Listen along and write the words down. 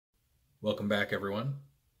Welcome back, everyone.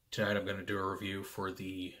 Tonight I'm going to do a review for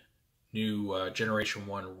the new Generation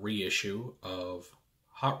 1 reissue of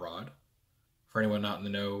Hot Rod. For anyone not in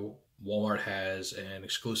the know, Walmart has an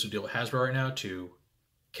exclusive deal with Hasbro right now to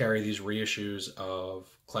carry these reissues of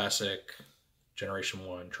classic Generation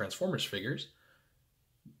 1 Transformers figures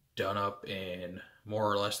done up in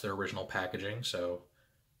more or less their original packaging, so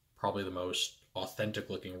probably the most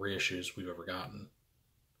authentic looking reissues we've ever gotten,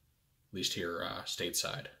 at least here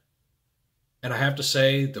stateside. And I have to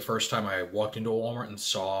say, the first time I walked into a Walmart and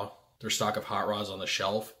saw their stock of Hot Rods on the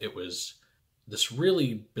shelf, it was this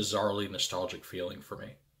really bizarrely nostalgic feeling for me.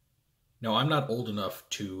 Now, I'm not old enough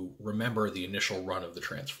to remember the initial run of the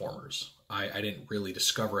Transformers. I didn't really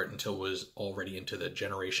discover it until it was already into the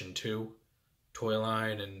Generation 2 toy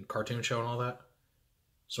line and cartoon show and all that.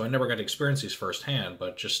 So I never got to experience these firsthand,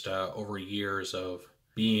 but just over years of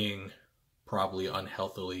being probably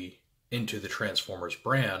unhealthily into the Transformers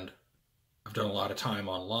brand, I've done a lot of time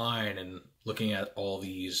online and looking at all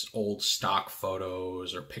these old stock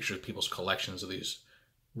photos or pictures of people's collections of these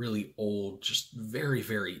really old, just very,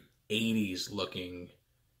 very 80s looking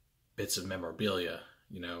bits of memorabilia,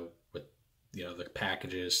 with, the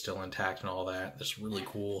packages still intact and all that. This really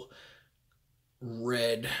cool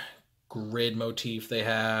red grid motif they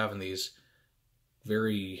have and these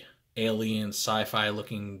very alien sci-fi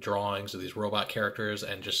looking drawings of these robot characters,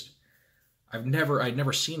 and just I'd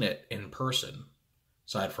never seen it in person,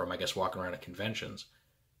 aside from, I guess, walking around at conventions.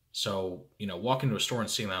 So, walking to a store and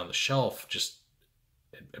seeing that on the shelf,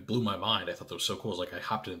 it blew my mind. I thought that was so cool. It was like I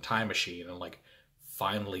hopped in a time machine and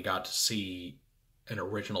finally got to see an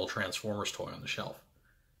original Transformers toy on the shelf.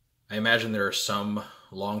 I imagine there are some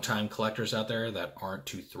longtime collectors out there that aren't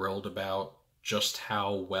too thrilled about just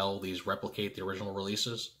how well these replicate the original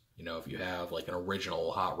releases. If you have an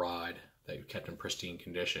original Hot Rod that you kept in pristine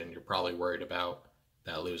condition, you're probably worried about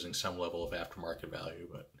that losing some level of aftermarket value.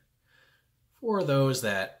 But for those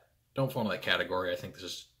that don't fall into that category, I think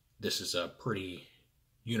this is a pretty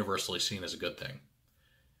universally seen as a good thing.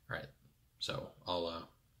 All right, so I'll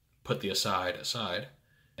put the aside,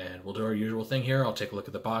 and we'll do our usual thing here. I'll take a look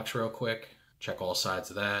at the box real quick, check all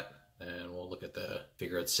sides of that, and we'll look at the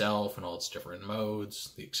figure itself and all its different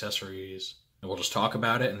modes, the accessories, and we'll just talk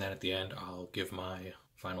about it, and then at the end I'll give my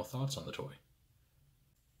final thoughts on the toy.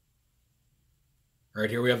 All right,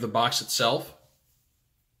 here we have the box itself.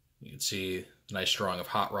 You can see the nice drawing of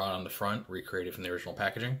Hot Rod on the front, recreated from the original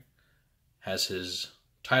packaging. Has his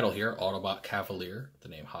title here, Autobot Cavalier, the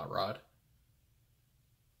name Hot Rod.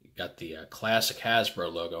 You got the classic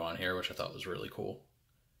Hasbro logo on here, which I thought was really cool.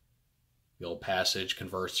 The old passage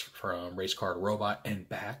converts from race car to robot and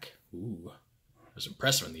back. Ooh, it was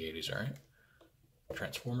impressive in the 80s, all right?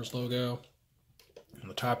 Transformers logo. On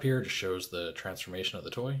the top here just shows the transformation of the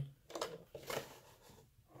toy.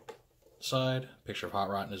 Side, picture of Hot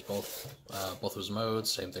Rod in his both of his modes,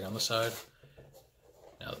 same thing on the side.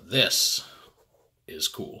 Now this is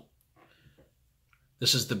cool.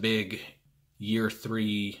 This is the big year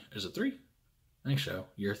 3, is it 3? I think so.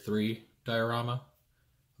 Year 3 diorama of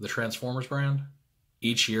the Transformers brand.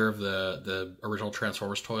 Each year of the original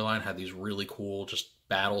Transformers toy line had these really cool just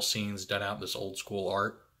battle scenes done out in this old school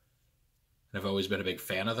art. And I've always been a big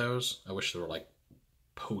fan of those. I wish there were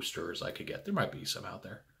posters I could get. There might be some out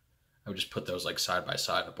there. I would just put those side by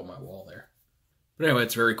side up on my wall there. But anyway,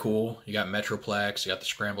 it's very cool. You got Metroplex, you got the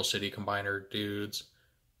Scramble City Combiner dudes,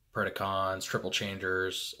 Predacons, Triple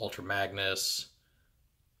Changers, Ultra Magnus,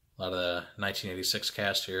 a lot of the 1986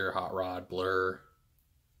 cast here, Hot Rod, Blur.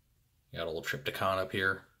 You got old Tripticon up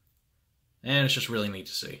here. And it's just really neat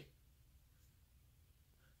to see.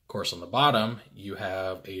 Of course, on the bottom, you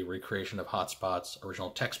have a recreation of Hotspot's original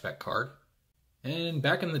tech spec card. And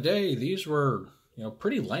back in the day, these were,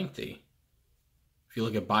 pretty lengthy. If you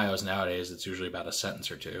look at bios nowadays, it's usually about a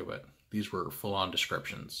sentence or two, but these were full-on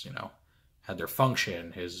descriptions, Had their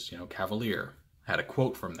function, his, Cavalier, had a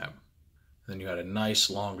quote from them. And then you had a nice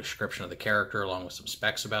long description of the character along with some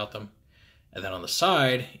specs about them. And then on the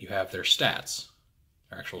side, you have their stats,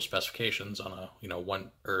 their actual specifications on a,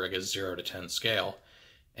 1, or I guess 0 to 10 scale.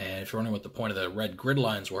 And if you're wondering what the point of the red grid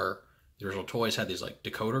lines were, the original toys had these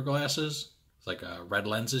decoder glasses, red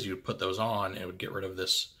lenses. You'd put those on and it would get rid of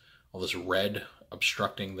all this red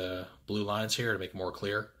obstructing the blue lines here to make it more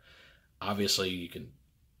clear. Obviously you can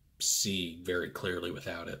see very clearly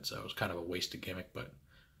without it, so it was kind of a wasted gimmick, but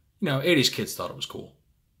 80s kids thought it was cool.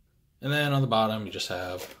 And then on the bottom you just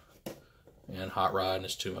have Hot Rod in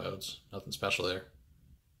his 2 modes. Nothing special there.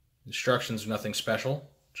 Instructions are nothing special.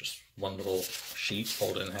 Just one little sheet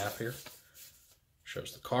folded in half here.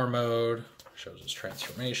 Shows the car mode, shows its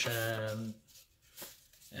transformation,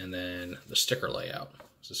 and then the sticker layout.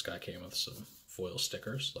 This guy came with some foil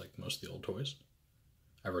stickers, like most of the old toys.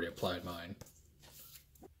 I've already applied mine.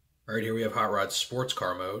 All right, here we have Hot Rod Sports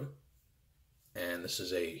Car mode. And this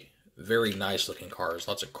is a very nice looking car. There's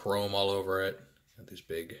lots of chrome all over it. Got these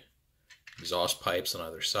big exhaust pipes on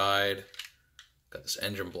either side. Got this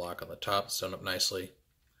engine block on the top, sewn up nicely.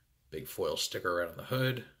 Big foil sticker right on the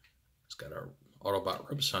hood. It's got our Autobot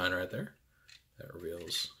rib sign right there. That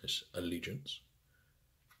reveals his allegiance.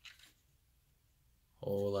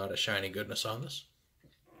 Whole lot of shiny goodness on this.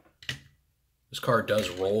 This car does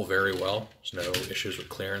roll very well. There's no issues with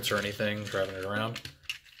clearance or anything driving it around.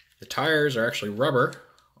 The tires are actually rubber,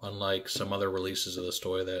 unlike some other releases of this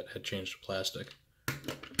toy that had changed to plastic.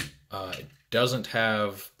 It doesn't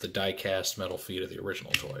have the die-cast metal feet of the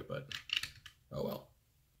original toy, but oh well.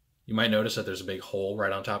 You might notice that there's a big hole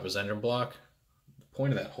right on top of his engine block. The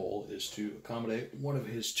point of that hole is to accommodate one of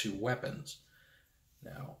his two weapons.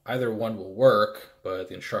 Now, either one will work, but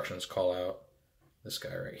the instructions call out this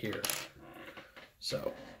guy right here.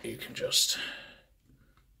 So you can just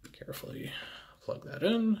carefully plug that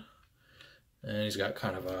in. And he's got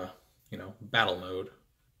kind of a, battle mode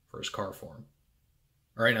for his car form.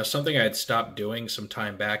 All right, now something I had stopped doing some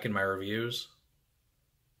time back in my reviews,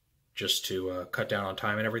 just to cut down on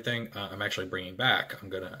time and everything, I'm actually bringing back. I'm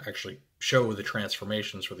going to actually show the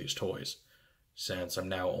transformations for these toys, since I'm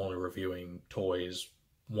now only reviewing toys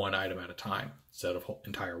one item at a time instead of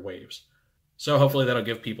entire waves. So hopefully that'll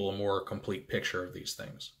give people a more complete picture of these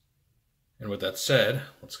things. And with that said,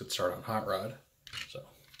 let's get started on Hot Rod. So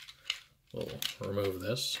we'll remove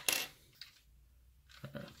this.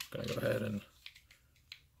 I'm going to go ahead and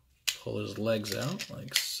pull his legs out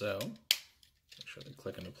like so. Make sure they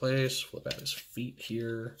click into place. Flip out his feet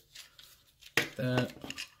here, like that.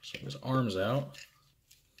 Swing his arms out.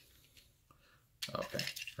 Okay,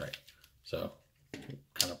 right. So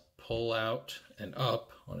kind of pull out and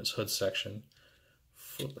up on his hood section.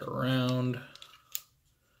 Flip it around.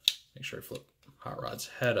 Make sure you flip Hot Rod's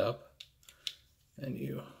head up. And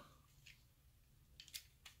you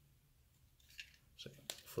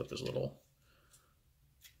flip his little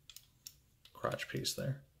crotch piece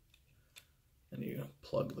there. And you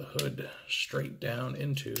plug the hood straight down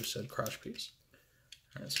into said crotch piece.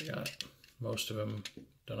 All right, so we got most of him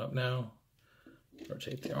done up now.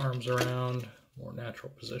 Rotate the arms around, more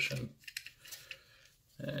natural position.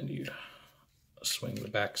 And you swing the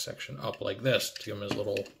back section up like this to give him his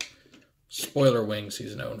little spoiler wings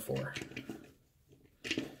he's known for.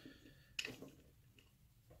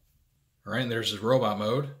 All right, and there's his robot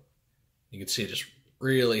mode. You can see it just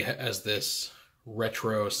really has this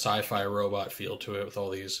retro sci-fi robot feel to it with all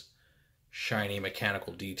these shiny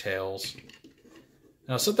mechanical details.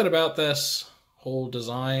 Now, something about this whole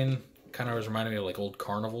design kind of was reminding me of like old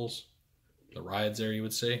carnivals. The rides there you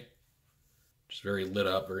would see. Just very lit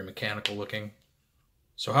up, very mechanical looking.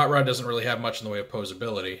 So Hot Rod doesn't really have much in the way of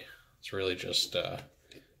posability. It's really just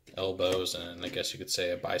elbows and I guess you could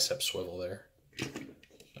say a bicep swivel there.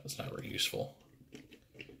 That's not very useful.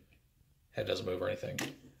 Head doesn't move or anything.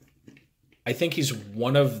 I think he's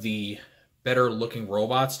one of the better looking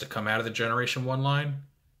robots to come out of the Generation 1 line.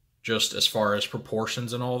 Just as far as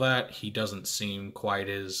proportions and all that, he doesn't seem quite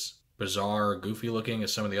as bizarre or goofy looking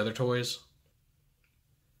as some of the other toys.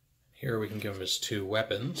 Here we can give him his two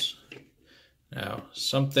weapons. Now,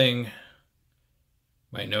 something you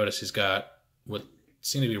might notice, he's got what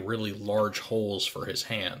seem to be really large holes for his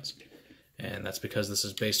hands. And that's because this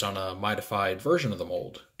is based on a modified version of the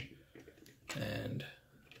mold. And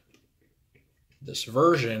this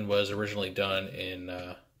version was originally done in,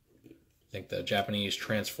 I think, the Japanese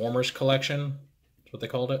Transformers collection. That's what they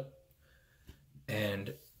called it.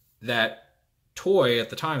 And that toy, at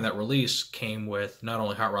the time, that release, came with not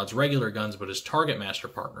only Hot Rod's regular guns, but his Target Master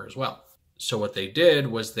partner as well. So what they did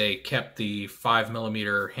was they kept the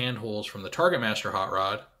 5mm hand holes from the Target Master Hot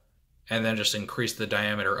Rod, and then just increased the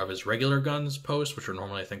diameter of his regular guns post, which are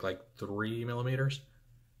normally, I think, like 3mm.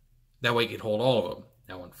 That way you could hold all of them.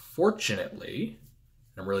 Now, unfortunately,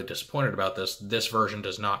 I'm really disappointed about this, this version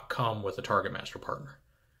does not come with a Target Master partner.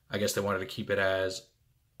 I guess they wanted to keep it as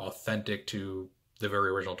authentic to the very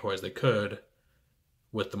original toys they could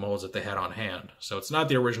with the molds that they had on hand. So it's not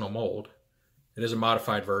the original mold. It is a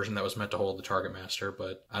modified version that was meant to hold the Target Master,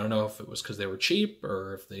 but I don't know if it was because they were cheap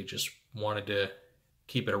or if they just wanted to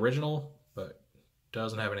keep it original, but it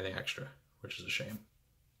doesn't have anything extra, which is a shame.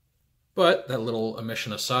 But that little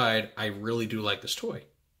omission aside, I really do like this toy.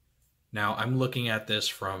 Now, I'm looking at this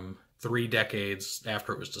from 3 decades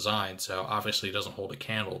after it was designed, so obviously it doesn't hold a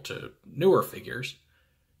candle to newer figures,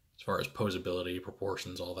 as far as posability,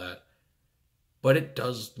 proportions, all that. But it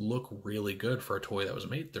does look really good for a toy that was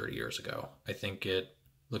made 30 years ago. I think it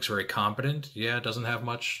Looks very competent. Yeah, doesn't have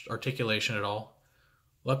much articulation at all.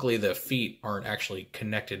 Luckily, the feet aren't actually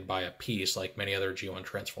connected by a piece like many other G1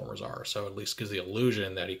 Transformers are, so at least gives the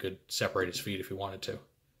illusion that he could separate his feet if he wanted to.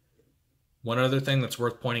 One other thing that's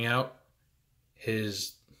worth pointing out,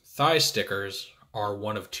 his thigh stickers are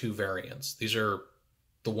one of two variants. These are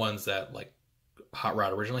the ones that like Hot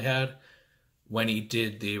Rod originally had. When they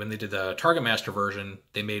did the Target Master version,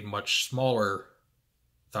 they made much smaller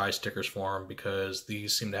thigh stickers for him because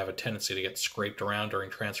these seem to have a tendency to get scraped around during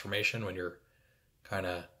transformation when you're kind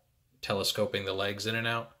of telescoping the legs in and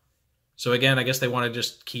out. So again, I guess they want to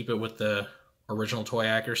just keep it with the original toy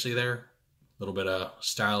accuracy there. A little bit of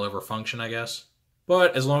style over function, I guess.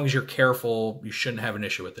 But as long as you're careful, you shouldn't have an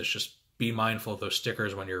issue with this. Just be mindful of those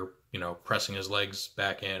stickers when you're, pressing his legs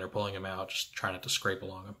back in or pulling him out. Just try not to scrape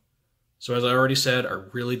along him. So as I already said, I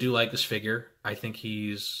really do like this figure. I think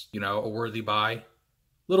he's, a worthy buy.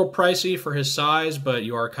 Little pricey for his size, but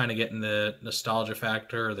you are kind of getting the nostalgia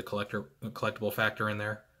factor or the collectible factor in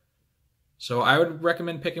there. So I would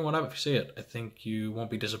recommend picking one up if you see it. I think you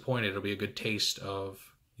won't be disappointed. It'll be a good taste of,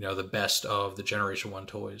 the best of the Generation 1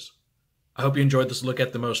 toys. I hope you enjoyed this look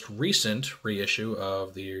at the most recent reissue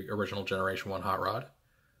of the original Generation 1 Hot Rod.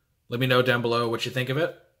 Let me know down below what you think of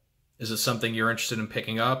it. Is it something you're interested in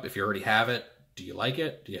picking up? If you already have it, do you like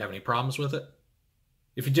it? Do you have any problems with it?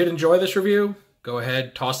 If you did enjoy this review, go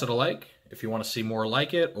ahead, toss it a like. If you want to see more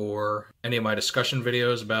like it or any of my discussion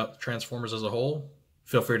videos about Transformers as a whole,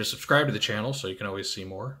 feel free to subscribe to the channel so you can always see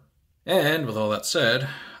more. And with all that said,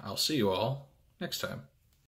 I'll see you all next time.